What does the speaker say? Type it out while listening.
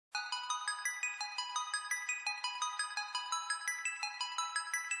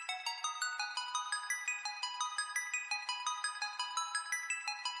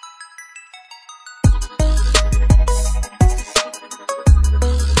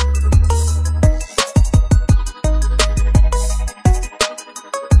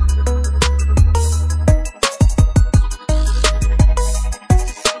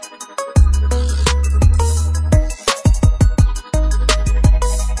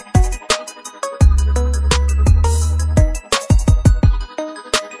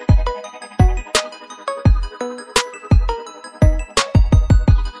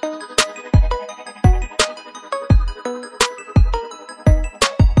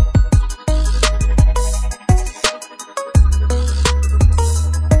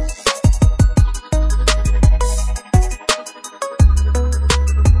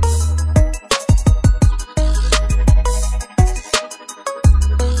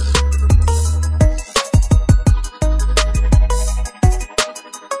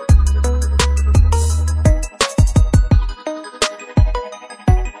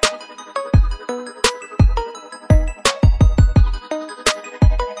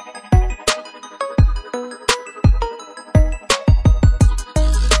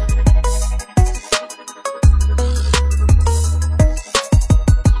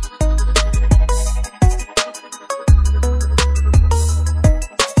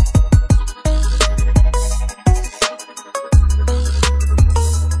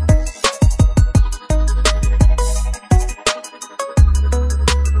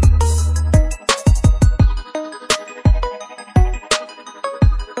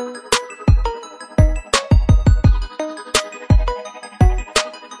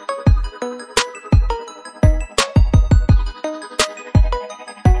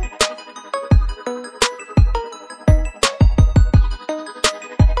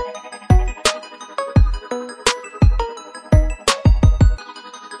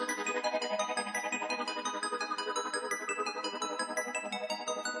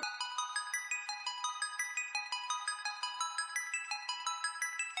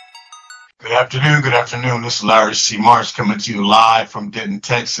Good afternoon. Good afternoon. This is Larry C. Marsh coming to you live from Denton,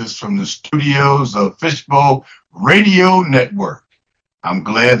 Texas, from the studios of Fishbowl Radio Network. I'm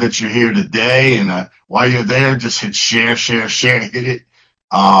glad that you're here today. And while you're there, just hit share, share, share, hit it.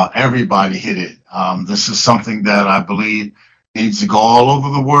 Everybody hit it. This is something that I believe needs to go all over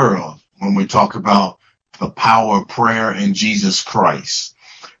the world when we talk about the power of prayer in Jesus Christ.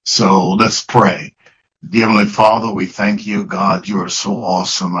 So let's pray. Dear Heavenly Father, we thank you, God. You are so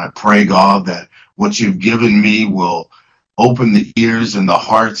awesome. I pray, God, that what you've given me will open the ears and the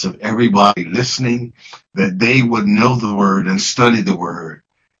hearts of everybody listening, that they would know the word and study the word,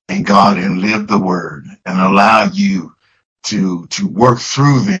 and God, and live the word, and allow you to work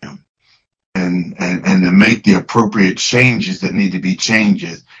through them and to make the appropriate changes that need to be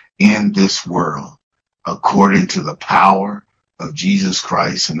changes in this world, according to the power of Jesus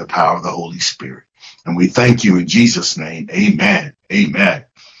Christ and the power of the Holy Spirit. And we thank you in Jesus' name. Amen. Amen.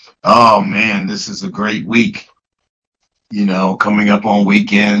 Oh, man, this is a great week. Coming up on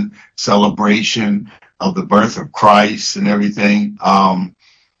weekend celebration of the birth of Christ and everything.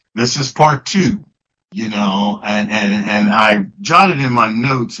 This is part two, and I jotted in my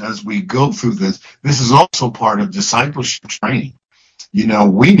notes as we go through this. This is also part of discipleship training.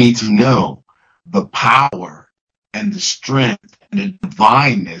 We need to know the power and the strength and the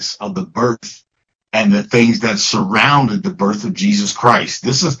divineness of the birth and the things that surrounded the birth of Jesus Christ.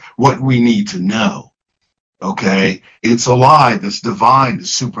 This is what we need to know. Okay. It's alive. It's divine. It's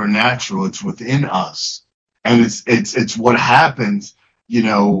supernatural. It's within us. And it's what happens, in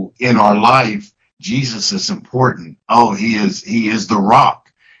our life. Jesus is important. Oh, he is the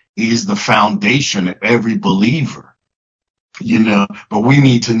rock. He is the foundation of every believer, but we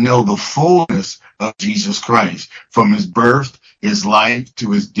need to know the fullness of Jesus Christ, from his birth, his life,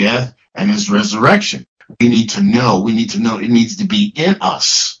 to his death and his resurrection. We need to know it needs to be in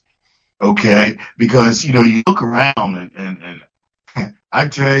us. Okay. Because, you look around and I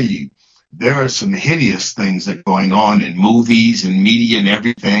tell you, there are some hideous things that are going on in movies and media and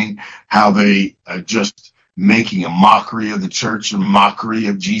everything, how they are just making a mockery of the church, a mockery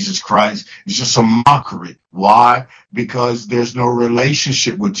of Jesus Christ. It's just a mockery. Why? Because there's no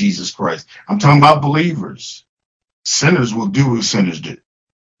relationship with Jesus Christ. I'm talking about believers. Sinners will do what sinners do.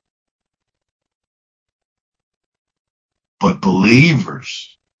 But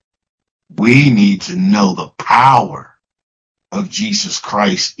believers, we need to know the power of Jesus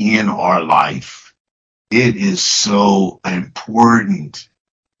Christ in our life. It is so important.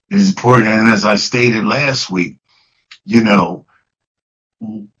 It is important. And as I stated last week, one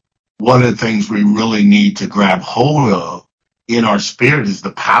of the things we really need to grab hold of in our spirit is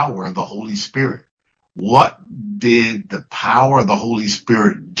the power of the Holy Spirit. What did the power of the Holy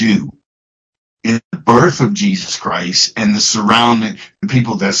Spirit do in the birth of Jesus Christ and the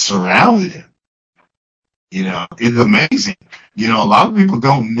people that surrounded him? It's amazing. A lot of people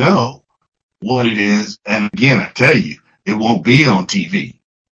don't know what it is. And again, I tell you, it won't be on TV.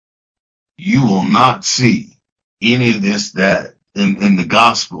 You will not see any of this that in the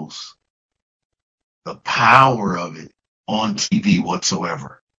Gospels, the power of it on TV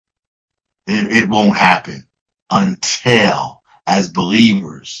whatsoever. It won't happen until, as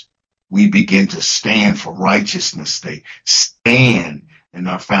believers, we begin to stand for righteousness. They stand in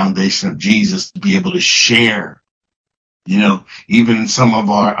our foundation of Jesus to be able to share. Even in some of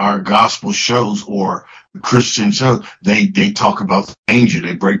our gospel shows or Christian shows, they talk about the manger.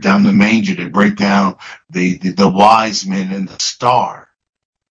 They break down the manger. They break down the wise men and the star.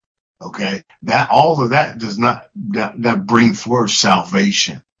 Okay, that all of that does not that bring forth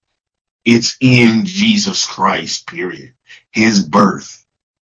salvation. It's in Jesus Christ. Period. His birth,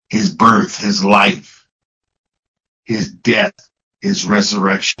 his life, his death, his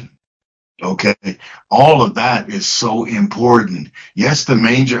resurrection. Okay. All of that is so important. Yes, the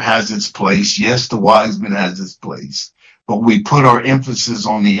manger has its place. Yes, the wise man has its place, but we put our emphasis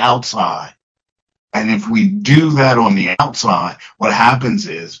on the outside. And if we do that on the outside, what happens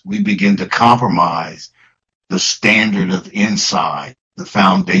is we begin to compromise the standard of inside, the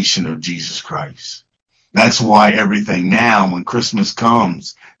foundation of Jesus Christ. That's why everything now, when Christmas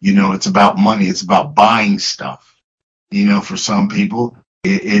comes, it's about money. It's about buying stuff. For some people,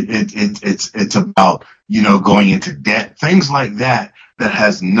 it's about, going into debt, things like that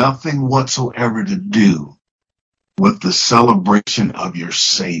has nothing whatsoever to do with the celebration of your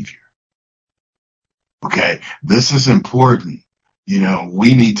Savior. Okay. This is important.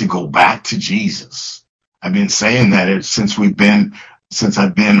 We need to go back to Jesus. I've been saying that since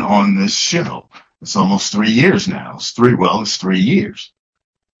I've been on this show. It's almost 3 years now. It's 3 years.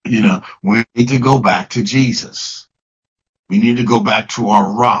 We need to go back to Jesus. We need to go back to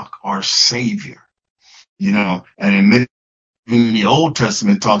our rock, our Savior. And in the Old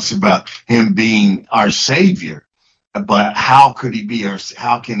Testament talks about him being our Savior. But how can he be our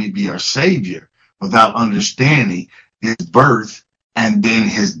Savior without understanding his birth and then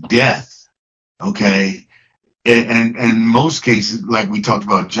his death? Okay. And in most cases, like we talked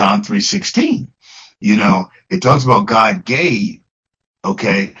about John 3:16, it talks about God gave,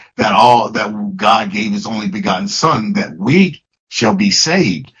 okay, that God gave his only begotten son that we shall be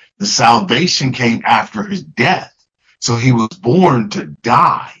saved. The salvation came after his death. So he was born to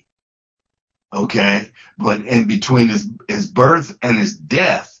die. Okay. But in between his birth and his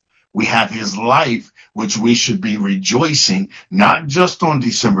death, we have his life, which we should be rejoicing, not just on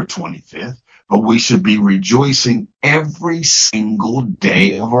December 25th, but we should be rejoicing every single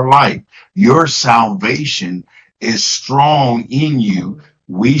day of our life. Your salvation is strong in you.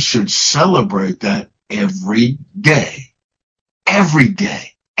 We should celebrate that every day, every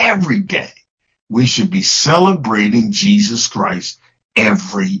day, every day. We should be celebrating Jesus Christ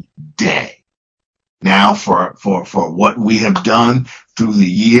every day. Now, for what we have done through the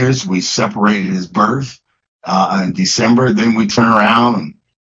years, we separated his birth in December. Then we turn around and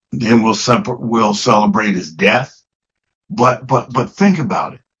then we'll celebrate his death. But think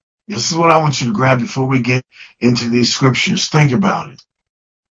about it. This is what I want you to grab before we get into these scriptures. Think about it.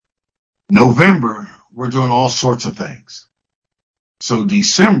 November, we're doing all sorts of things. So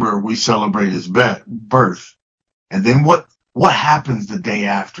December, we celebrate his birth. And then what happens the day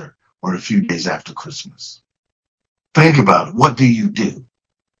after or a few days after Christmas? Think about it. What do you do?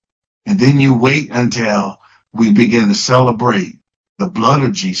 And then you wait until we begin to celebrate the blood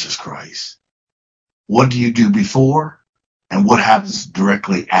of Jesus Christ. What do you do before? And what happens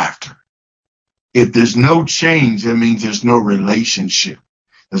directly after? If there's no change, that means there's no relationship.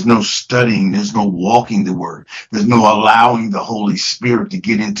 There's no studying. There's no walking the word. There's no allowing the Holy Spirit to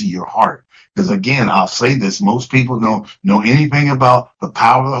get into your heart. Because again, I'll say this, most people don't know anything about the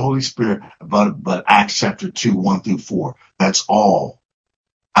power of the Holy Spirit, but Acts chapter 2, 1 through 4. That's all.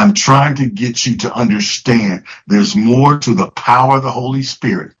 I'm trying to get you to understand there's more to the power of the Holy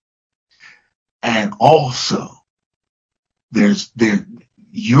Spirit. And also,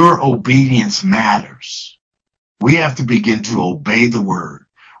 your obedience matters. We have to begin to obey the word.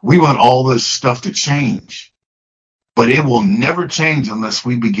 We want all this stuff to change, but it will never change unless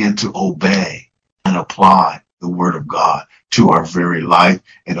we begin to obey and apply the word of God to our very life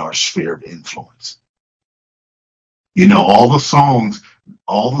and our sphere of influence. All the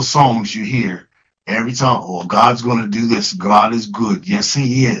songs you hear every time, oh, God's going to do this. God is good. Yes,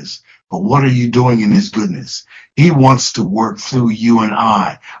 he is. But what are you doing in his goodness? He wants to work through you and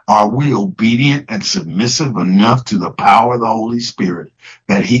I. Are we obedient and submissive enough to the power of the Holy Spirit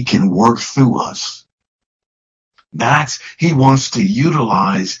that he can work through us? He wants to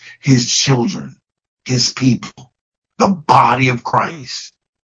utilize his children, his people, the body of Christ,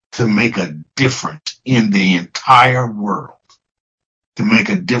 to make a difference in the entire world, to make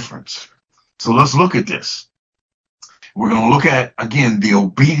a difference. So let's look at this. We're going to look at, again, the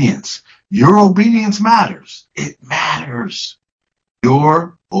obedience. Your obedience matters. It matters.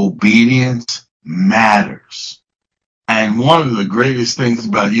 Your obedience matters. And one of the greatest things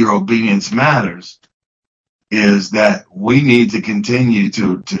about your obedience matters is that we need to continue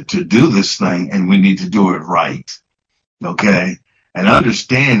to do this thing, and we need to do it right. Okay? And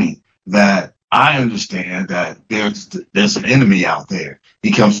understanding that I understand that there's an enemy out there.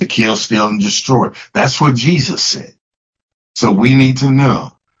 He comes to kill, steal, and destroy. That's what Jesus said. So we need to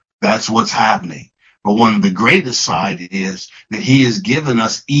know that's what's happening. But one of the greatest side is that he has given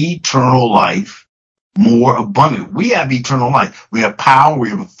us eternal life more abundant. We have eternal life. We have power. We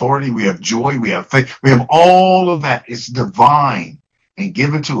have authority. We have joy. We have faith. We have all of that. It's divine and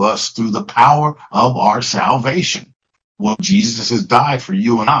given to us through the power of our salvation. Well, Jesus has died for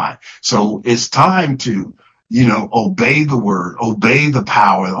you and I. So it's time to, obey the word, obey the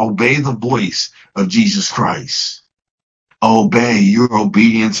power, obey the voice of Jesus Christ. Obey. Your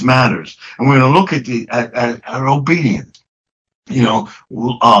obedience matters. And we're going to look at obedience.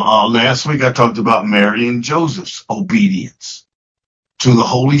 Last week I talked about Mary and Joseph's obedience to the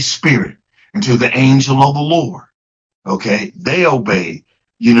Holy Spirit and to the angel of the Lord. Okay. They obeyed.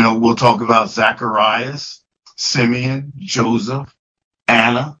 We'll talk about Zacharias, Simeon, Joseph,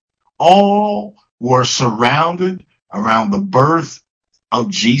 Anna. All were surrounded around the birth of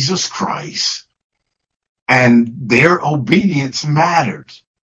Jesus Christ. And their obedience mattered.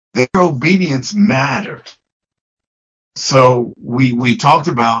 Their obedience mattered. So we talked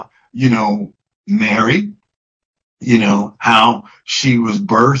about, Mary, how she was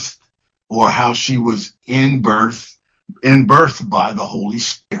birthed or how she was in birth, in birth by the Holy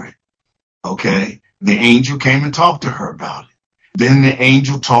Spirit. Okay. The angel came and talked to her about it. Then the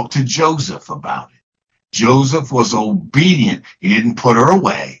angel talked to Joseph about it. Joseph was obedient. He didn't put her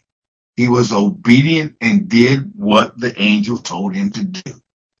away. He was obedient and did what the angel told him to do.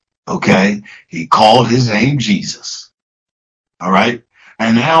 Okay. He called his name Jesus. All right.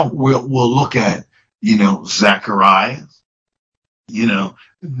 And now we'll look at, Zachariah.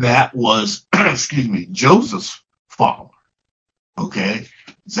 That was, excuse me, Joseph's father. Okay.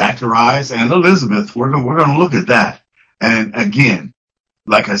 Zacharias and Elizabeth. We're going to look at that. And again,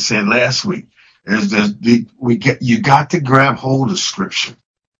 like I said last week, you got to grab hold of scripture.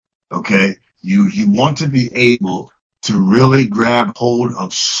 Okay. You want to be able to really grab hold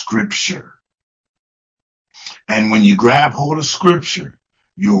of scripture. And when you grab hold of scripture,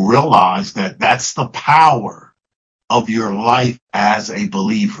 you'll realize that that's the power of your life as a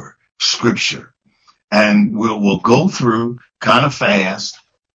believer, scripture. And we'll go through kind of fast.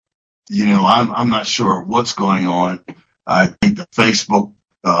 I'm not sure what's going on. I think the Facebook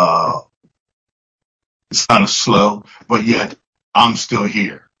is kind of slow, but yet I'm still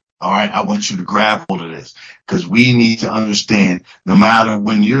here. All right. I want you to grab hold of this because we need to understand no matter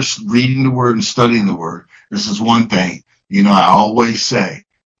when you're reading the word and studying the word, this is one thing. I always say,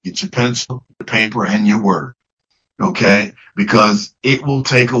 get your pencil, your paper, and your word. Okay. Because it will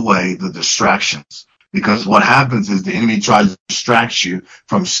take away the distractions. Because what happens is the enemy tries to distract you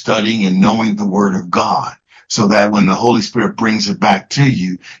from studying and knowing the word of God so that when the Holy Spirit brings it back to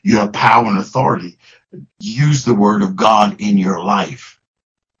you, you have power and authority. Use the word of God in your life.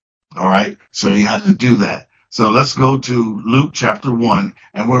 All right. So you have to do that. So let's go to Luke chapter 1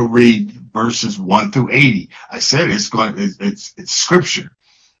 and we'll read verses 1 through 80. I said it's scripture.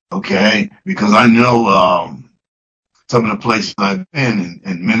 Okay. Because I know, some of the places I've been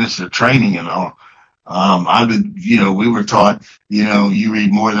in minister training and all, I've been, we were taught, you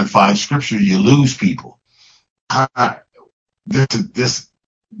read more than 5 scriptures, you lose people. This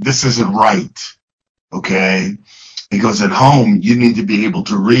isn't right. Okay. Because at home, you need to be able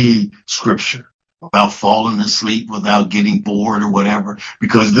to read scripture without falling asleep, without getting bored or whatever,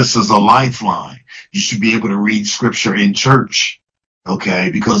 because this is a lifeline. You should be able to read scripture in church.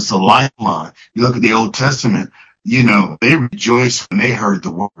 Okay. Because it's a lifeline. You look at the Old Testament, they rejoiced when they heard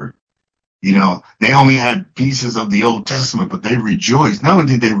the word. They only had pieces of the Old Testament, but they rejoiced. Not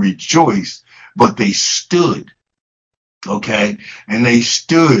only did they rejoice, but they stood. Okay. And they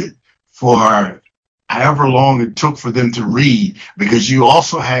stood for however long it took for them to read, because you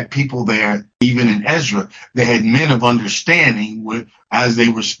also had people there, even in Ezra, they had men of understanding. As they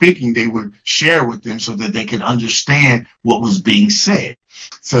were speaking, they would share with them so that they could understand what was being said.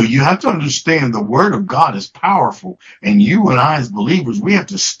 So you have to understand the word of God is powerful. And you and I as believers, we have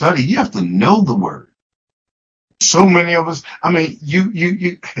to study. You have to know the word. So many of us,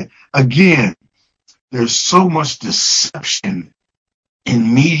 you again, there's so much deception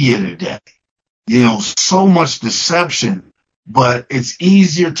in media today. So much deception, but it's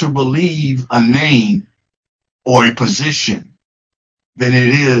easier to believe a name or a position than it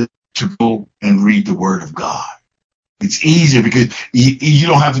is to go and read the word of God. It's easier because you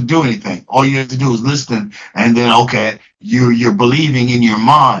don't have to do anything. All you have to do is listen, and then, okay, you're believing in your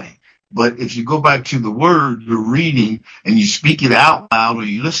mind. But if you go back to the word, you're reading, and you speak it out loud, or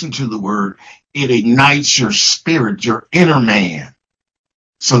you listen to the word, it ignites your spirit, your inner man,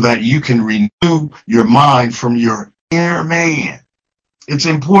 so that you can renew your mind from your inner man. It's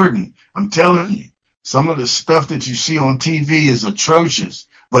important. I'm telling you, some of the stuff that you see on TV is atrocious,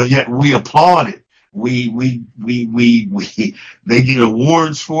 but yet we applaud it. They get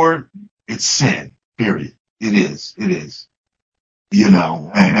awards for it. It's sin, period. It is. And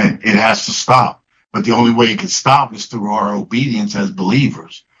it has to stop. But the only way it can stop is through our obedience as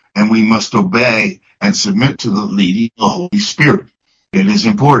believers. And we must obey and submit to the leading of the Holy Spirit. It is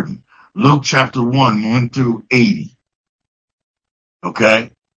important. Luke chapter 1 through 80.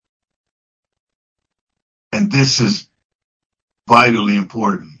 Okay? And this is vitally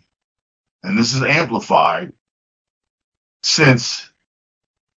important. And this is amplified since,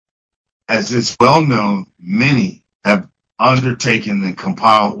 as it's well known, many have undertaken and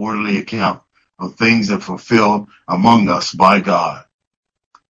compiled orderly account of things that fulfilled among us by God,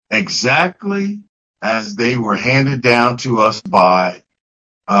 exactly as they were handed down to us by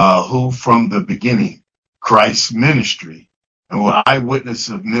who from the beginning, Christ's ministry, and were eyewitnesses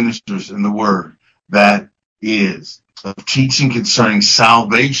of ministers in the word, that is, of teaching concerning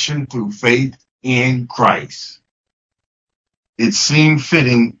salvation through faith in Christ. It seemed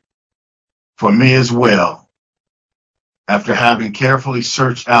fitting for me as well, after having carefully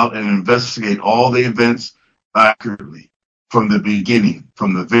searched out and investigated all the events accurately, from the beginning,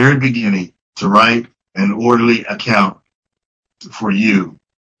 from the very beginning, to write an orderly account for you,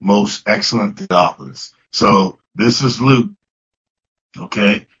 most excellent Theophilus. So this is Luke.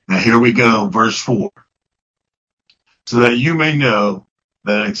 Okay, now here we go, verse 4. So that you may know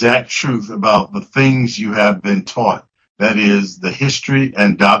the exact truth about the things you have been taught, that is, the history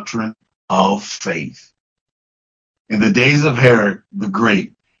and doctrine of faith. In the days of Herod the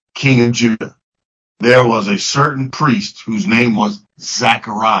Great, king of Judah, there was a certain priest whose name was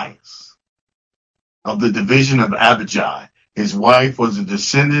Zacharias, of the division of Abijah. His wife was a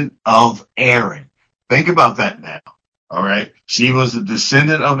descendant of Aaron. Think about that now. All right. She was a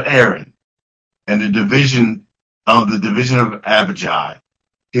descendant of Aaron and the division of Abijah.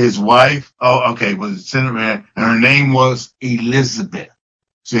 His wife, was a descendant of Aaron, and her name was Elizabeth.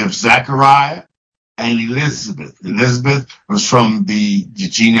 So you have Zachariah and Elizabeth. Elizabeth was from the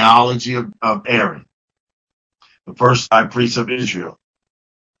genealogy of Aaron, the first high priest of Israel.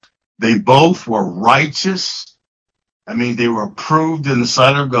 They both were righteous. I mean, they were approved in the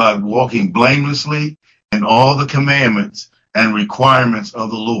sight of God, walking blamelessly in all the commandments and requirements of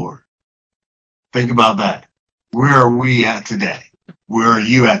the Lord. Think about that. Where are we at today? Where are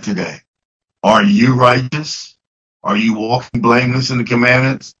you at today? Are you righteous? Are you walking blameless in the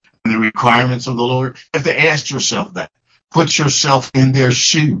commandments and the requirements of the Lord? You have to ask yourself that. Put yourself in their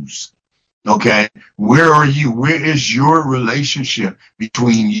shoes. Okay? Where are you? Where is your relationship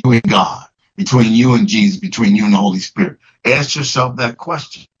between you and God, between you and Jesus, between you and the Holy Spirit? Ask yourself that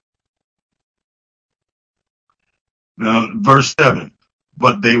question. Now, verse 7.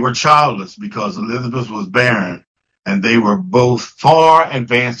 But they were childless because Elizabeth was barren, and they were both far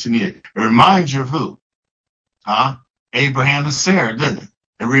advanced in years. It reminds you of who? Abraham and Sarah, doesn't it?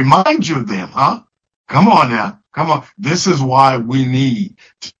 It reminds you of them, Come on now. Come on. This is why we need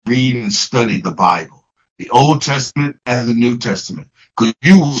to read and study the Bible, the Old Testament and the New Testament, because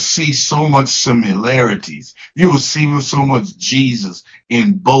you will see so much similarities. You will see so much Jesus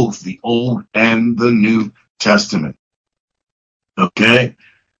in both the Old and the New Testament. Okay?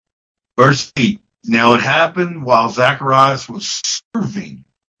 Verse 8. Now it happened while Zacharias was serving.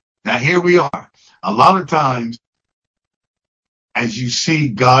 Now here we are. A lot of times, as you see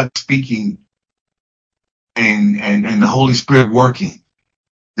God speaking and the Holy Spirit working,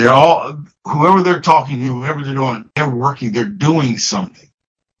 whoever they're talking to, whoever they're doing, they're working, they're doing something.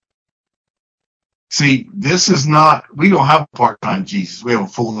 See, we don't have a part-time Jesus. We have a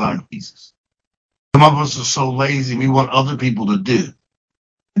full-time Jesus. Some of us are so lazy, we want other people to do.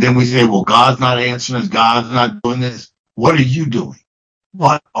 Then we say, well, God's not answering us. God's not doing this. What are you doing?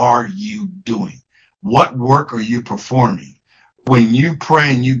 What are you doing? What work are you performing? When you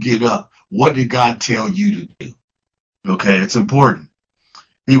pray and you get up, what did God tell you to do? Okay, it's important.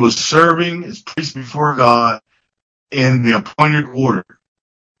 He was serving as priest before God in the appointed order.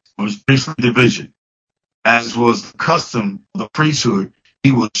 It was priestly division. As was the custom of the priesthood,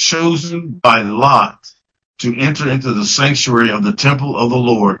 he was chosen by lot to enter into the sanctuary of the temple of the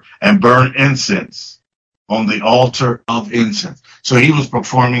Lord and burn incense on the altar of incense. So he was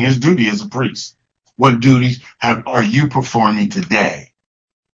performing his duty as a priest. What duties are you performing today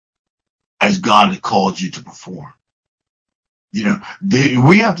as God has called you to perform?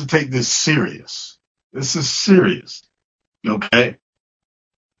 We have to take this serious. This is serious. Okay?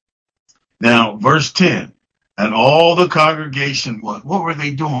 Now, verse 10. And all the congregation, what were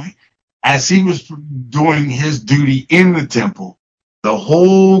they doing? As he was doing his duty in the temple, the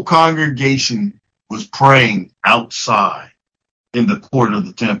whole congregation was praying outside in the court of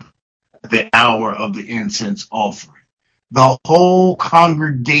the temple at the hour of the incense offering. The whole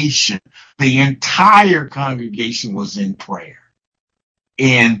congregation, the entire congregation was in prayer.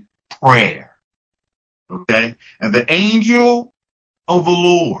 In prayer. Okay? And the angel of the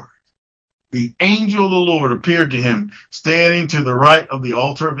Lord appeared to him, standing to the right of the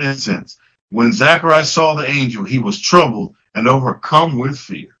altar of incense. When Zacharias saw the angel, he was troubled and overcome with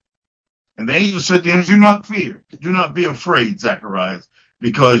fear. And the angel said to him, do not fear. Do not be afraid, Zacharias,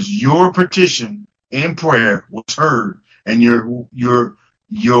 because your petition in prayer was heard, and your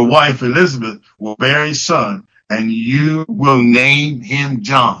wife Elizabeth will bear a son, and you will name him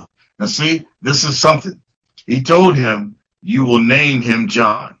John. Now see, this is something. He told him, you will name him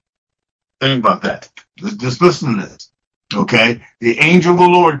John. Think about that. Just listen to this. Okay? The angel of the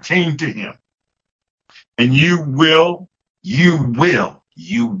Lord came to him. And you will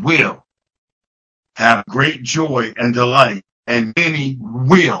have great joy and delight. And many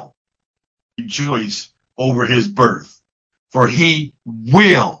will rejoice over his birth. For he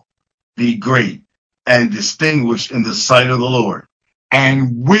will be great and distinguished in the sight of the Lord.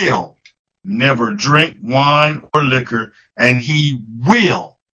 And will never drink wine or liquor, and he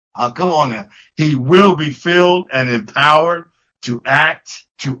will, come on now, he will be filled and empowered to act,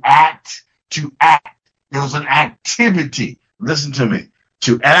 to act, to act. There was an activity, listen to me,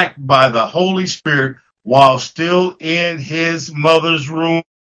 to act by the Holy Spirit while still in his mother's room.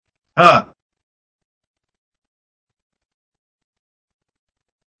 Huh.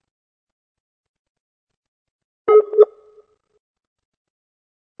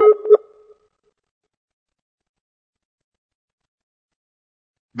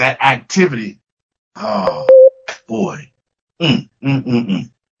 That activity. Oh, boy. Mm, mm, mm,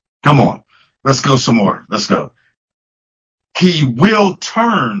 mm. Come on. Let's go some more. Let's go. He will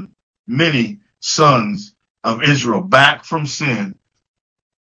turn many sons of Israel back from sin.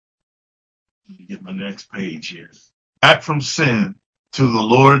 Let me get my next page here. Back from sin to the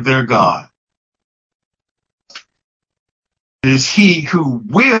Lord their God. It is he who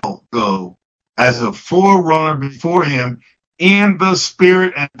will go as a forerunner before him in the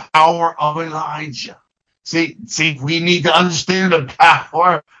spirit and power of Elijah. See, we need to understand the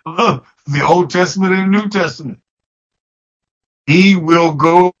power of the Old Testament and New Testament. He will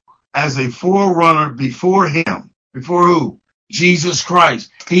go as a forerunner before him. Before who? Jesus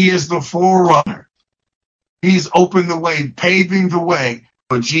Christ. He is the forerunner. He's opened the way, paving the way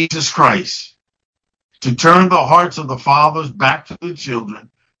for Jesus Christ to turn the hearts of the fathers back to the children,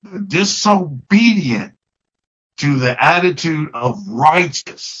 the disobedient to the attitude of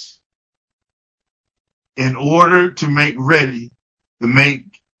righteous, in order to make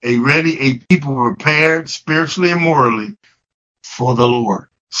a people prepared spiritually and morally for the Lord.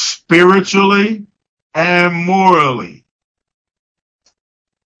 Spiritually and morally.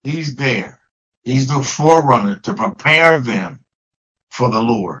 He's there. He's the forerunner to prepare them for the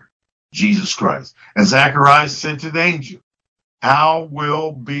Lord, Jesus Christ. And Zacharias said to the angel, how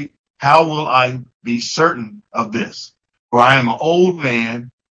will I be certain of this? For I am an old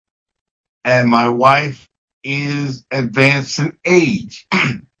man and my wife is advanced in age.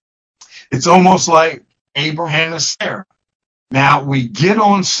 It's almost like Abraham and Sarah. Now we get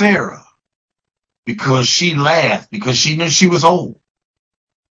on Sarah because she laughed, because she knew she was old.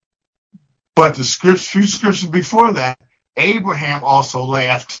 But the few scriptures before that, Abraham also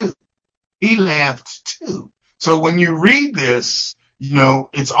laughed too. He laughed too. So when you read this,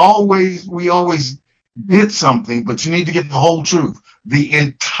 we always get something, but you need to get the whole truth, the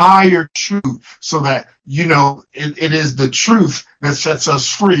entire truth, so that, it is the truth that sets us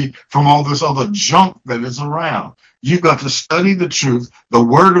free from all this other junk that is around. You've got to study the truth, the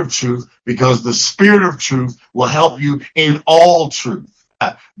word of truth, because the spirit of truth will help you in all truth.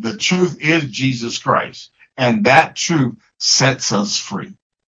 The truth is Jesus Christ, and that truth sets us free.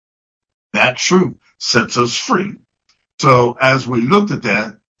 That truth sets us free. So as we looked at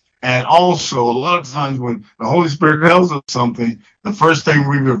that, and also a lot of times when the Holy Spirit tells us something, the first thing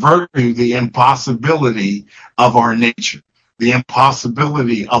we revert to the impossibility of our nature, the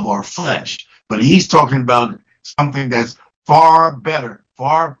impossibility of our flesh. But he's talking about something that's far better,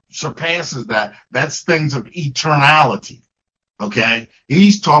 far surpasses that. That's things of eternality. Okay?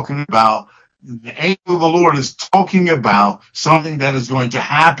 He's talking about, the angel of the Lord is talking about something that is going to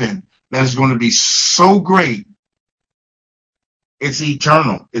happen, that is going to be so great. It's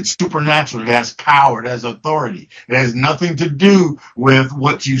eternal. It's supernatural. It has power. It has authority. It has nothing to do with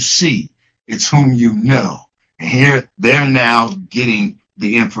what you see. It's whom you know. And here they're now getting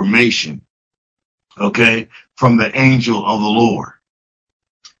the information, okay, from the angel of the Lord.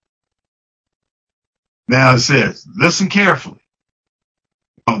 Now it says, listen carefully.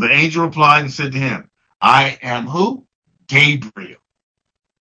 The angel replied and said to him, I am who? Gabriel.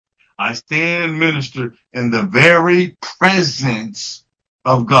 I stand and minister in the very presence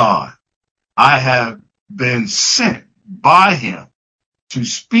of God. I have been sent by him to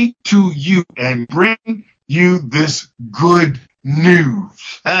speak to you and bring you this good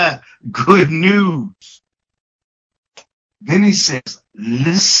news. Good news. Then he says,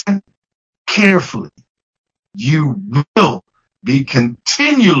 listen carefully. You will be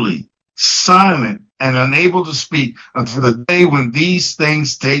continually silent and unable to speak until the day when these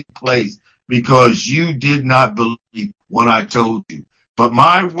things take place, because you did not believe what I told you. But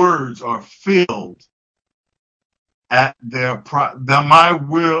my words are filled at my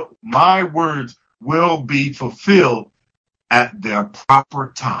words will be fulfilled at their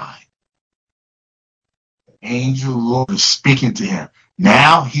proper time. The angel of the Lord is speaking to him.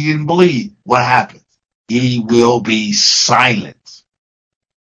 Now he didn't believe. What happened? He will be silent.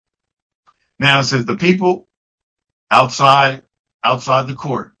 Now it says the people outside the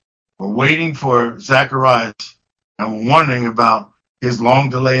court were waiting for Zacharias and were wondering about his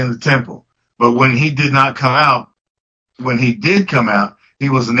long delay in the temple. But when he did not come out, when he did come out, he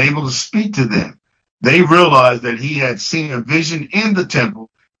was unable to speak to them. They realized that he had seen a vision in the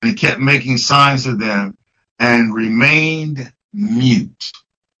temple, and he kept making signs to them and remained mute.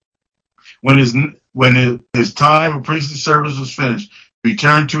 When his time of priestly service was finished, he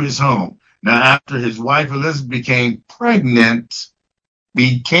returned to his home. Now, after his wife Elizabeth became pregnant,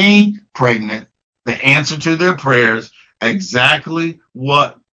 the answer to their prayers, exactly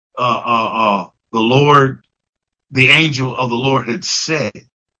what the angel of the Lord had said.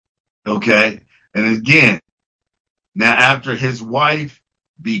 Okay, and again, now after his wife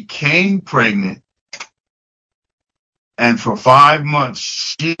became pregnant, and for 5 months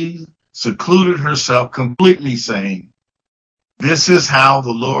she secluded herself completely, saying, "This is how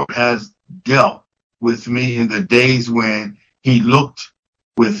the Lord has dealt with me in the days when he looked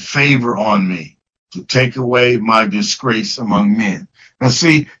with favor on me to take away my disgrace among men." Now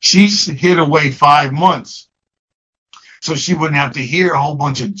see, she's hid away 5 months so she wouldn't have to hear a whole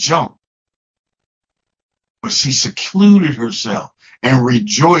bunch of junk. But she secluded herself and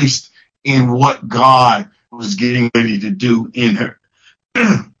rejoiced in what God was getting ready to do in her.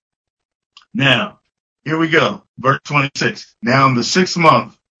 Now, here we go. Verse 26. Now, in the 6th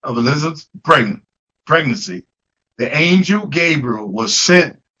month of Elizabeth's pregnancy, the angel Gabriel was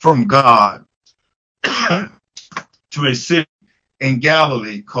sent from God to a city in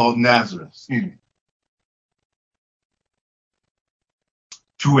Galilee called Nazareth.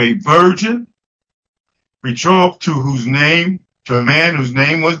 To a virgin betrothed to a man whose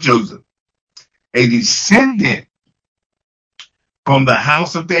name was Joseph, a descendant from the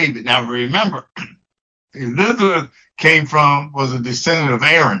house of David. Now remember, Elizabeth was a descendant of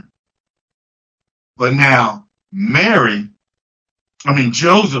Aaron. But now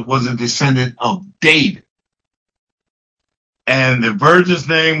Joseph was a descendant of David. And the virgin's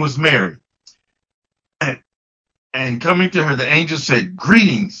name was Mary. And coming to her, the angel said,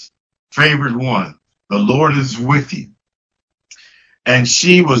 "Greetings, favored one. The Lord is with you." And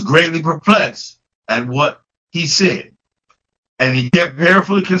she was greatly perplexed at what he said. And he kept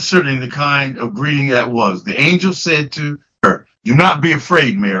carefully considering the kind of greeting that was. The angel said to her, "Do not be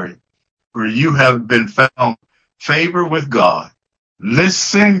afraid, Mary, for you have been found favor with God.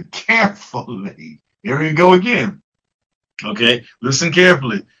 Listen carefully." Here we go again. Okay, listen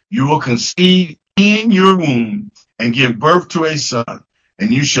carefully. "You will conceive in your womb and give birth to a son,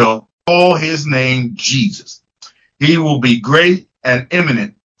 and you shall call his name Jesus. He will be great and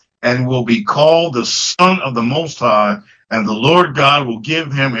eminent and will be called the Son of the Most High, and the Lord God will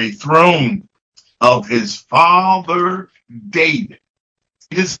give him a throne of his father David."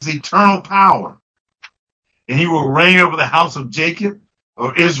 This is eternal power. "And he will reign over the house of Jacob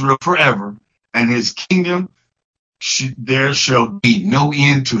or Israel forever, and his kingdom, there shall be no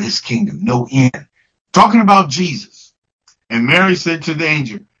end to his kingdom." No end. Talking about Jesus. "And Mary said to the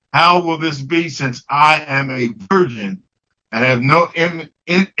angel, 'How will this be, since I am a virgin and have no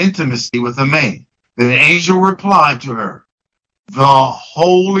intimacy with a man?' Then the angel replied to her, 'The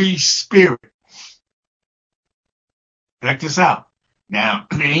Holy Spirit.'" Check this out. Now,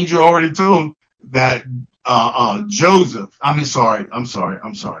 the angel already told that Joseph, I'm sorry. The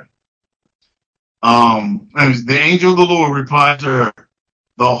angel of the Lord replied to her,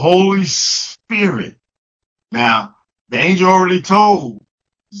 "The Holy Spirit." Now, the angel already told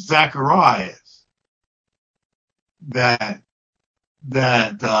Zacharias that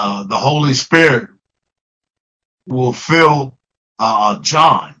the Holy Spirit will fill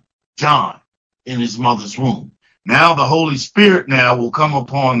John in his mother's womb. Now the Holy Spirit now will come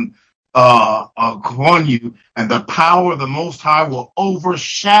upon you, and the power of the Most High will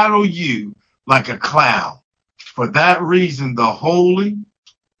overshadow you like a cloud. For that reason, the Holy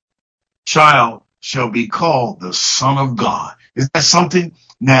Child shall be called the Son of God. Is that something?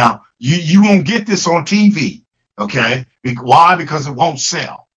 Now, you won't get this on TV, okay? Why? Because it won't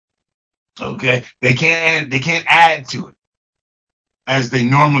sell, okay? They can't add to it as they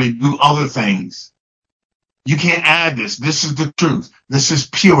normally do other things. You can't add this. This is the truth. This is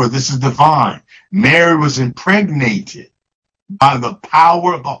pure. This is divine. Mary was impregnated by the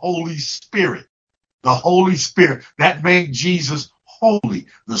power of the Holy Spirit. The Holy Spirit. That made Jesus holy,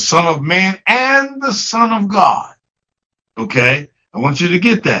 the Son of Man and the Son of God. Okay? I want you to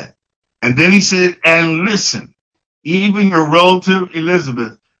get that. And then he said, "And listen, even your relative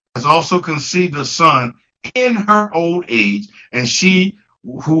Elizabeth has also conceived a son in her old age, and she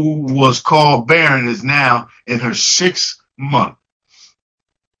who was called barren is now in her 6th month.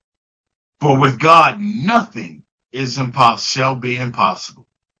 For with God nothing shall be impossible."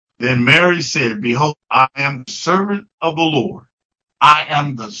 Then Mary said, "Behold, I am the servant of the Lord. I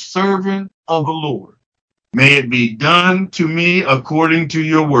am the servant of the Lord. May it be done to me according to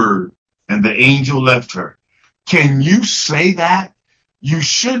your word. And the angel left her. Can you say that? You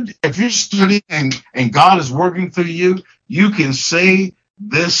should, if you're studying and God is working through you, you can say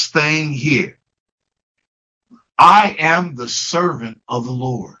this thing here. I am the servant of the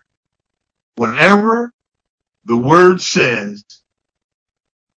Lord. Whatever the word says,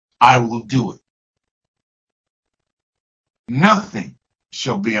 I will do it. Nothing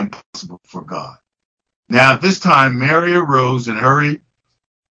shall be impossible for God. Now, at this time, Mary arose and hurried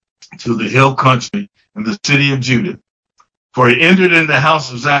to the hill country in the city of Judah. For he entered in the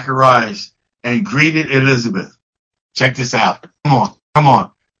house of Zacharias and greeted Elizabeth. Check this out. Come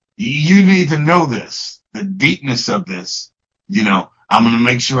on. You need to know this, the deepness of this. You know, I'm going to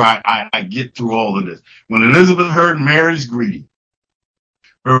make sure I get through all of this. When Elizabeth heard Mary's greeting,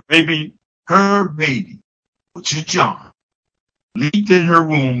 her baby, which is John, leaped in her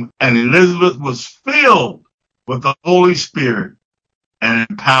womb, and Elizabeth was filled with the Holy Spirit and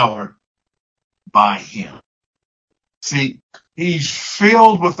empowered by him. See, he's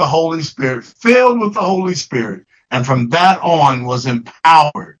filled with the Holy Spirit, and from that on was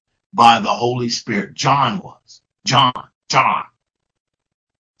empowered by the Holy Spirit. John was. John.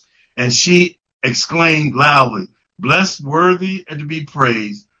 And she exclaimed loudly, blessed, worthy, and to be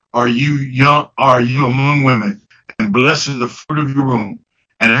praised are you among women, and blessed is the fruit of your womb.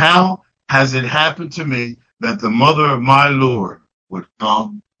 And how has it happened to me that the mother of my Lord would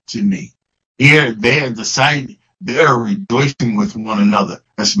come to me? Here they have decided they're rejoicing with one another.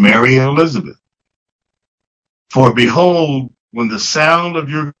 That's Mary and Elizabeth. For behold, when the sound of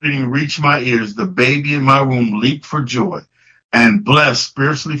your greeting reached my ears, the baby in my womb leaped for joy. And blessed,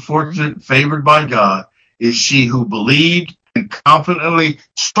 spiritually fortunate, favored by God, is she who believed and confidently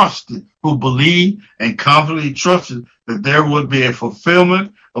trusted, that there would be a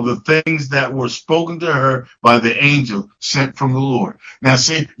fulfillment of the things that were spoken to her by the angel sent from the Lord. Now,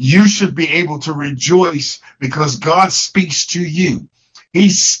 see, you should be able to rejoice because God speaks to you. He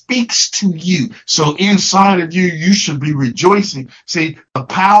speaks to you. So inside of you, you should be rejoicing. See, the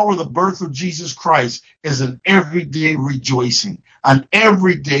power of the birth of Jesus Christ is an everyday rejoicing, an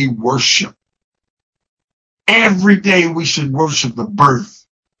everyday worship. Every day we should worship the birth,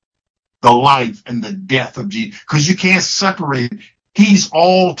 the life, and the death of Jesus, because you can't separate it. He's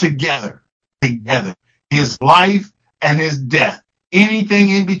all together. His life and his death. Anything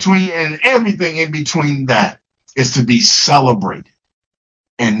in between and everything in between that is to be celebrated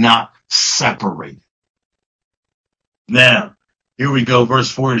and not separated. Now, here we go,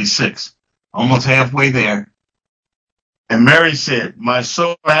 verse 46. Almost halfway there. And Mary said, my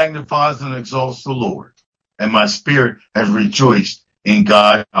soul magnifies and exalts the Lord, and my spirit has rejoiced in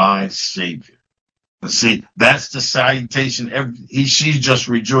God, my Savior. See, that's the salutation. She's just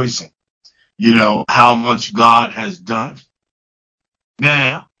rejoicing. You know how much God has done.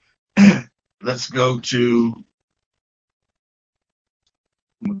 Now, let's go to,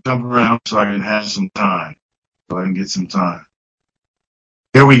 jump around so I can have some time. So I can get some time.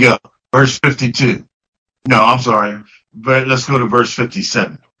 Here we go. Verse 52. No, I'm sorry. But let's go to verse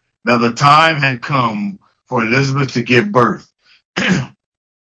 57. Now the time had come for Elizabeth to give birth.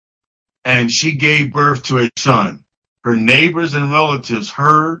 And she gave birth to a son. Her neighbors and relatives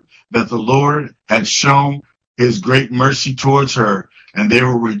heard that the Lord had shown his great mercy towards her, and they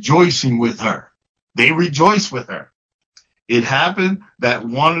were rejoicing with her. They rejoiced with her. It happened that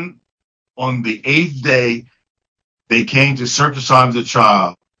on the 8th day, they came to circumcise the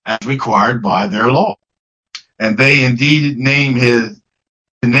child as required by their law. And they indeed named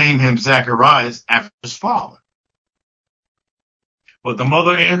him Zacharias after his father. But the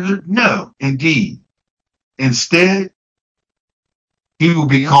mother answered, no, indeed. Instead, he will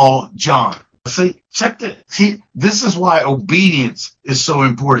be called John. See, check that. See, this is why obedience is so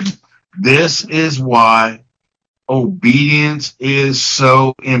important. This is why obedience is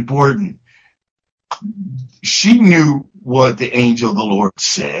so important. She knew what the angel of the Lord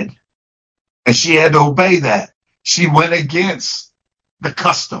said, and she had to obey that. She went against the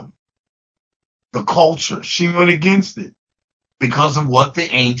custom, the culture. She went against it because of what the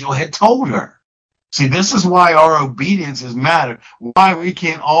angel had told her. See, this is why our obedience is matter. Why we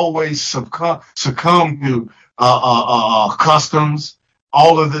can't always succumb to customs,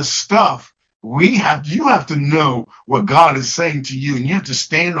 all of this stuff. You have to know what God is saying to you, and you have to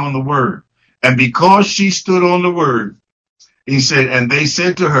stand on the word. And because she stood on the word, he said, and they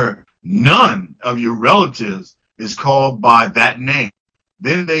said to her, none of your relatives is called by that name.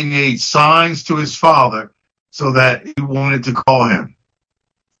 Then they made signs to his father so that he wanted to call him.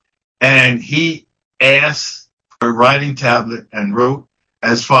 And he asked a writing tablet and wrote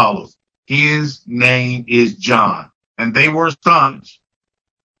as follows: His name is John. And they were astonished.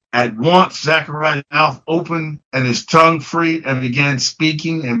 At once Zachariah's mouth opened and his tongue freed and began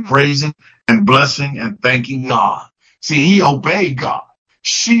speaking and praising and blessing and thanking God. See, he obeyed God.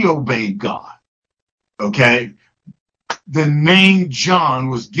 She obeyed God. Okay? The name John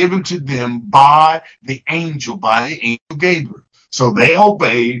was given to them by the angel Gabriel. So they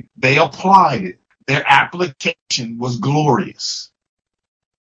obeyed, they applied it. Their application was glorious.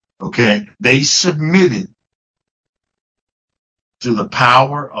 Okay? They submitted to the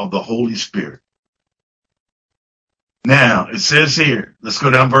power of the Holy Spirit. Now, it says here, let's go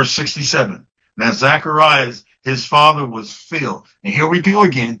down verse 67. Now, Zacharias, his father, was filled. And here we go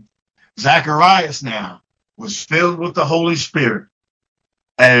again. Zacharias now was filled with the Holy Spirit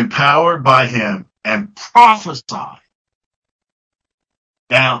and empowered by him and prophesied.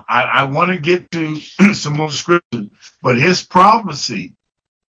 Now, I want to get to some more scripture, but his prophecy,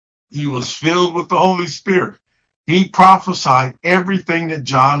 he was filled with the Holy Spirit. He prophesied everything that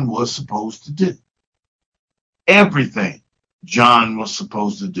John was supposed to do. Everything John was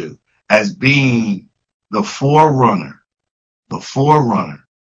supposed to do as being the forerunner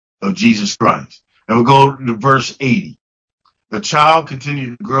of Jesus Christ. And we'll go to verse 80. The child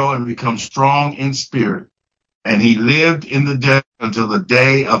continued to grow and become strong in spirit, and he lived in the desert until the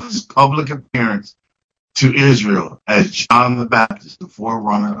day of his public appearance to Israel as John the Baptist, the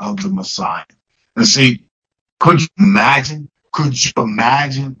forerunner of the Messiah. And see, could you imagine from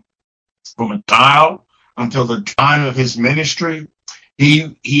a child until the time of his ministry,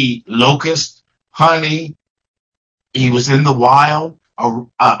 he locust, honey, he was in the wild,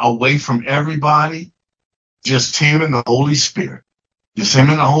 away from everybody, just him and the Holy Spirit. Just him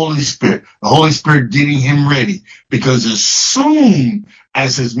and the Holy Spirit. The Holy Spirit getting him ready. Because as soon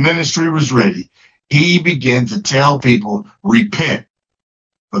as his ministry was ready, he began to tell people, repent,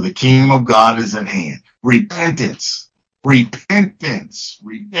 for the kingdom of God is at hand. Repentance. Repent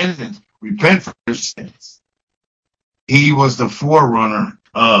for your sins. He was the forerunner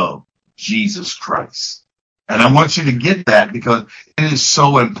of Jesus Christ. And I want you to get that because it is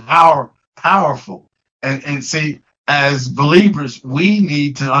so powerful. And see, as believers, we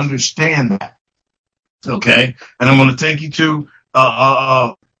need to understand that. Okay? And I'm going to take you to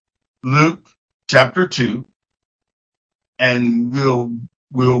Luke chapter 2. And we'll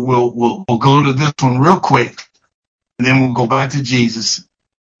go to this one real quick. And then we'll go back to Jesus.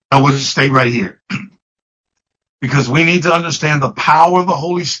 I will just stay right here. Because we need to understand the power of the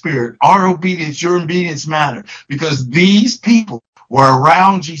Holy Spirit. Our obedience, your obedience matter. Because these people were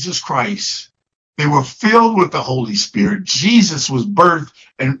around Jesus Christ. They were filled with the Holy Spirit. Jesus was birthed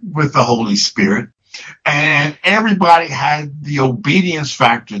with the Holy Spirit. And everybody had the obedience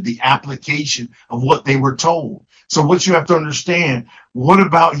factor, the application of what they were told. So what you have to understand, what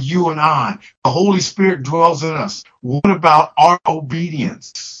about you and I? The Holy Spirit dwells in us. What about our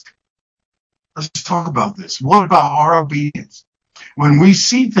obedience? Let's just talk about this. What about our obedience? When we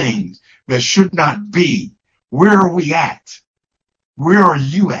see things that should not be, where are we at? Where are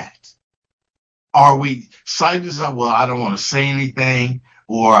you at? Are we silent? Well, I don't want to say anything,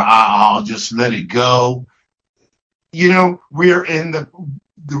 or I'll just let it go. You know, we're in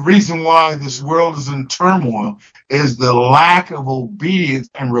the reason why this world is in turmoil is the lack of obedience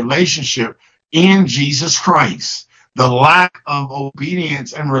and relationship in Jesus Christ. The lack of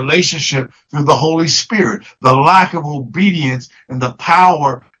obedience and relationship through the Holy Spirit. The lack of obedience and the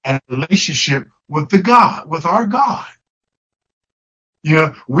power and relationship with our God. You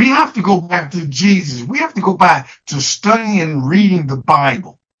know, we have to go back to Jesus. We have to go back to studying and reading the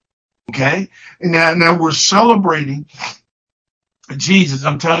Bible. Okay? And now we're celebrating Jesus.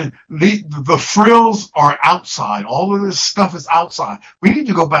 I'm telling you, the frills are outside. All of this stuff is outside. We need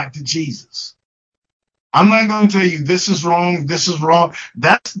to go back to Jesus. I'm not going to tell you this is wrong, this is wrong.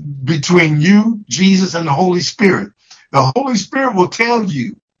 That's between you, Jesus, and the Holy Spirit. The Holy Spirit will tell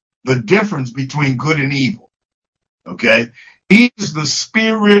you the difference between good and evil. Okay? He is the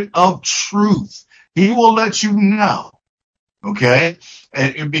Spirit of truth. He will let you know. Okay?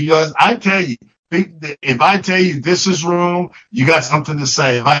 And because I tell you, if I tell you this is wrong, you got something to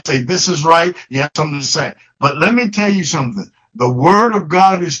say. If I say this is right, you have something to say. But let me tell you something. The word of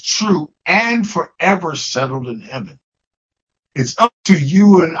God is true and forever settled in heaven. It's up to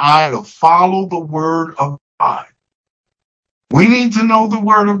you and I to follow the word of God. We need to know the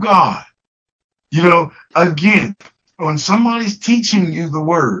word of God. You know, again, when somebody's teaching you the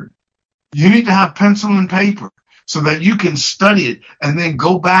word, you need to have pencil and paper so that you can study it and then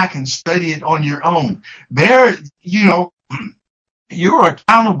go back and study it on your own. There, you know, you're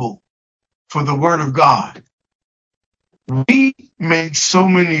accountable for the word of God. We make so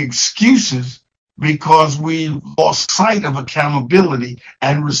many excuses because we lost sight of accountability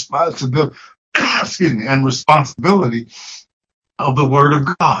and responsibility, excuse me, and responsibility of the Word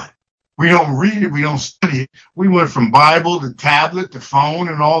of God. We don't read it. We don't study it. We went from Bible to tablet to phone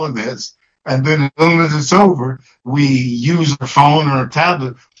and all of this. And then as soon as it's over, we use our phone or a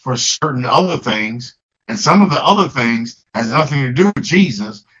tablet for certain other things. And some of the other things has nothing to do with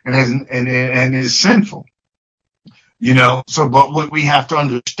Jesus and is sinful. So, but what we have to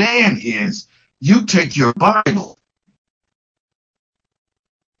understand is you take your Bible,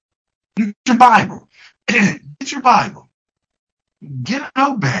 get your Bible, get a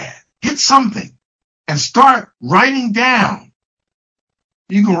notepad, get something, and start writing down.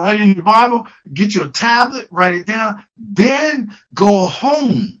 You can write in your Bible, get your tablet, write it down, then go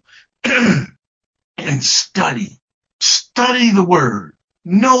home and study. Study the Word.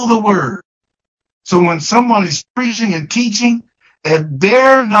 Know the Word. So when somebody's preaching and teaching, if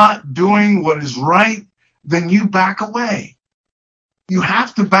they're not doing what is right, then you back away. You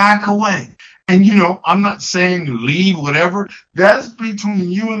have to back away. And, I'm not saying leave, whatever. That's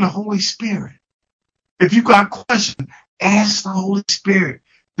between you and the Holy Spirit. If you got questions, ask the Holy Spirit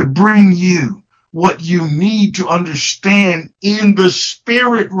to bring you what you need to understand in the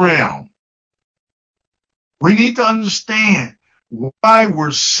spirit realm. We need to understand why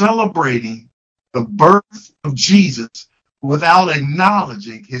we're celebrating the birth of Jesus without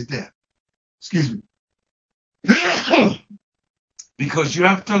acknowledging his death. Excuse me. Because you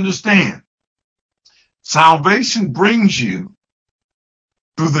have to understand, salvation brings you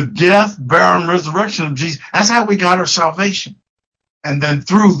through the death, burial, and resurrection of Jesus. That's how we got our salvation. And then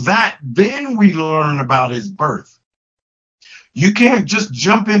through that, then we learn about his birth. You can't just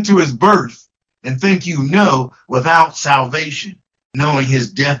jump into his birth and think you know without salvation, knowing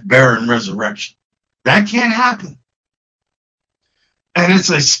his death, burial, and resurrection. That can't happen. And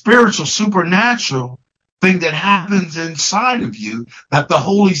it's a spiritual, supernatural thing that happens inside of you that the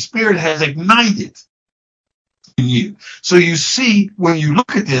Holy Spirit has ignited in you. So you see, when you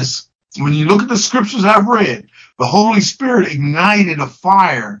look at this, when you look at the scriptures I've read, the Holy Spirit ignited a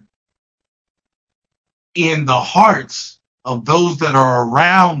fire in the hearts of those that are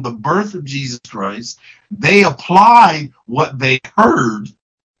around the birth of Jesus Christ. They applied what they heard,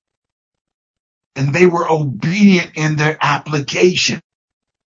 and they were obedient in their application.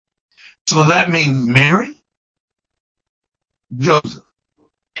 So that means Mary, Joseph,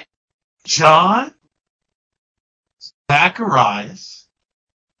 John, Zacharias,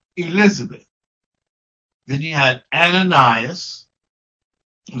 Elizabeth. Then you had Ananias,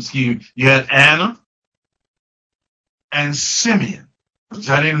 you had Anna and Simeon, which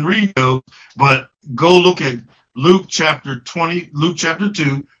I didn't read those, but go look at Luke chapter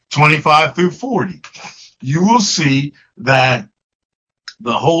 2, 25 through 40. You will see that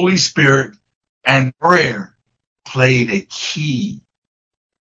the Holy Spirit and prayer played a key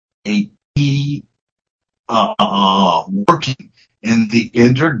working in the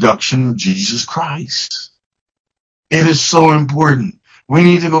introduction of Jesus Christ. It is so important. We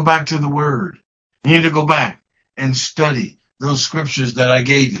need to go back to the Word. You need to go back and study those scriptures that I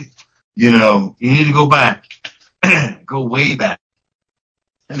gave you. You need to go back, go way back.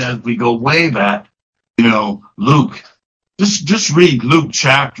 And as we go way back, Luke, just read Luke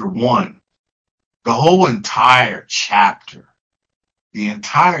chapter 1. The whole entire chapter. The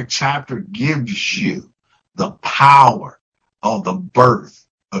entire chapter gives you the power of the birth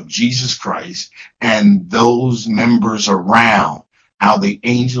of Jesus Christ and those members around, how the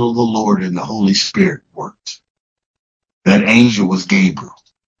angel of the Lord and the Holy Spirit worked. That angel was Gabriel.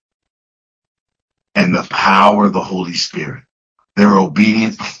 And the power of the Holy Spirit. Their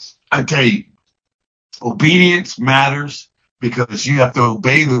obedience. I tell you, obedience matters because you have to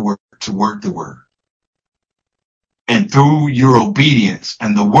obey the word to work the word. And through your obedience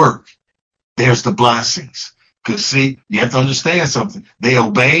and the work, there's the blessings. Because see, you have to understand something. They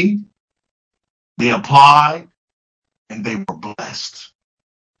obeyed, they applied, and they were blessed.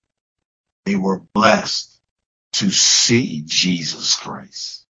 They were blessed to see Jesus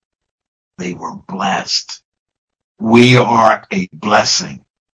Christ. They were blessed. We are a blessing.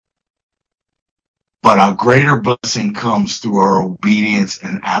 But our greater blessing comes through our obedience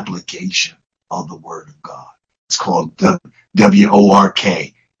and application of the Word of God. It's called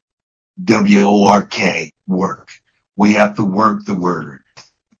W-O-R-K. W-O-R-K, work. We have to work the Word.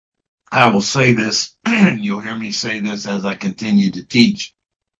 I will say this, and you'll hear me say this as I continue to teach.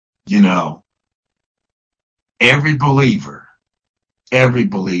 Every believer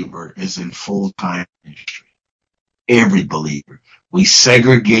is in full-time ministry. Every believer. We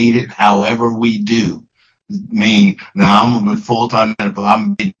segregate it however we do. mean now I'm a full-time minister,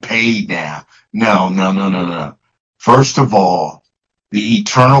 I'm being paid now. No, no, no, no, no. First of all, the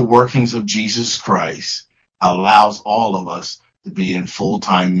eternal workings of Jesus Christ allows all of us to be in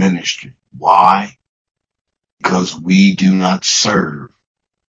full-time ministry. Why? Because we do not serve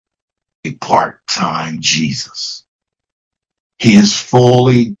a part-time Jesus. He is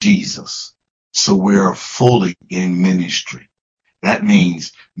fully Jesus. So we're fully in ministry. That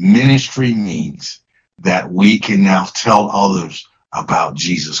means ministry means that we can now tell others about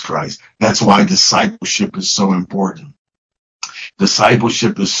Jesus Christ. That's why discipleship is so important.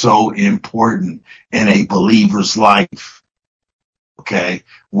 Discipleship is so important in a believer's life. Okay.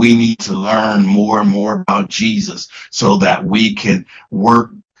 We need to learn more and more about Jesus so that we can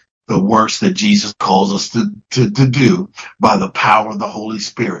work the works that Jesus calls us to do by the power of the Holy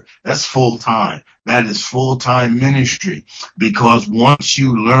Spirit. That's full time. That is full time ministry, because once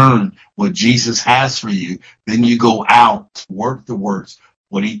you learn what Jesus has for you, then you go out, work the works,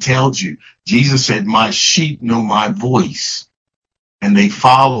 what he tells you. Jesus said, my sheep know my voice and they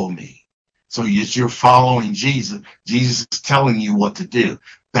follow me. So you're following Jesus. Jesus is telling you what to do.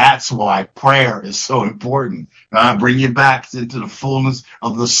 That's why prayer is so important. Now I bring you back into the fullness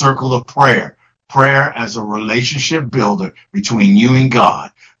of the circle of prayer. Prayer as a relationship builder between you and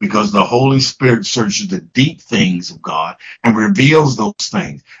God, because the Holy Spirit searches the deep things of God and reveals those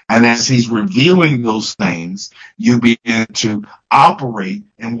things. And as he's revealing those things, you begin to operate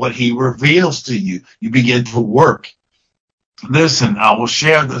in what he reveals to you. You begin to work. Listen, I will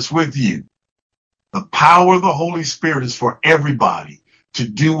share this with you. The power of the Holy Spirit is for everybody to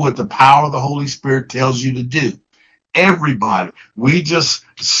do what the power of the Holy Spirit tells you to do. Everybody. We just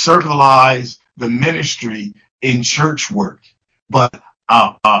circleize the ministry in church work. But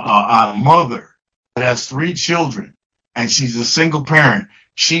a mother that has 3 children and she's a single parent,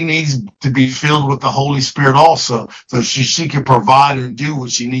 she needs to be filled with the Holy Spirit also, so she can provide and do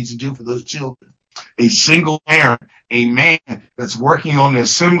what she needs to do for those children. A single parent, a man that's working on the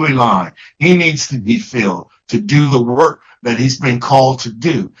assembly line, he needs to be filled to do the work that he's been called to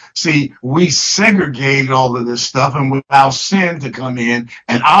do. See, we segregate all of this stuff and we allow sin to come in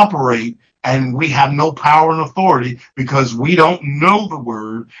and operate, and we have no power and authority because we don't know the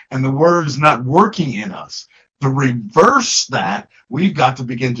word and the word is not working in us. To reverse that, we've got to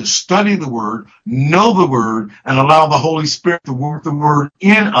begin to study the word, know the word, and allow the Holy Spirit to work the word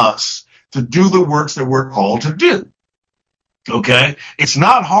in us to do the works that we're called to do. Okay? It's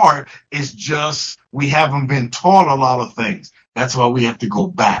not hard. It's just we haven't been taught a lot of things. That's why we have to go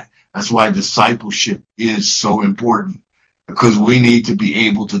back. That's why discipleship is so important, because we need to be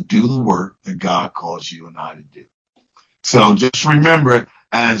able to do the work that God calls you and I to do. So just remember,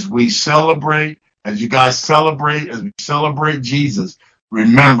 as we celebrate, as you guys celebrate, as we celebrate Jesus,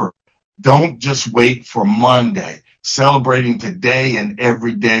 remember, don't just wait for Monday. Celebrating today and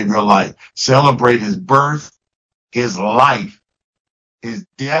every day of your life. Celebrate his birth, his life, his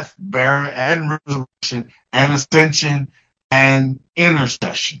death, burial, and resurrection, and ascension, and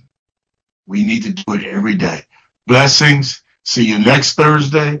intercession. We need to do it every day. Blessings. See you next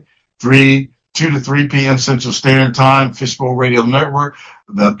Thursday, 2 to 3 p.m. Central Standard Time, Fishbowl Radio Network,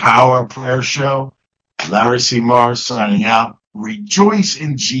 the Power of Prayer Show. Larry C. Mars signing out. Rejoice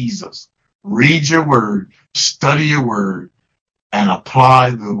in Jesus. Read your word, study your word, and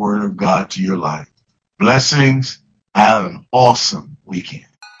apply the word of God to your life. Blessings. Have an awesome weekend.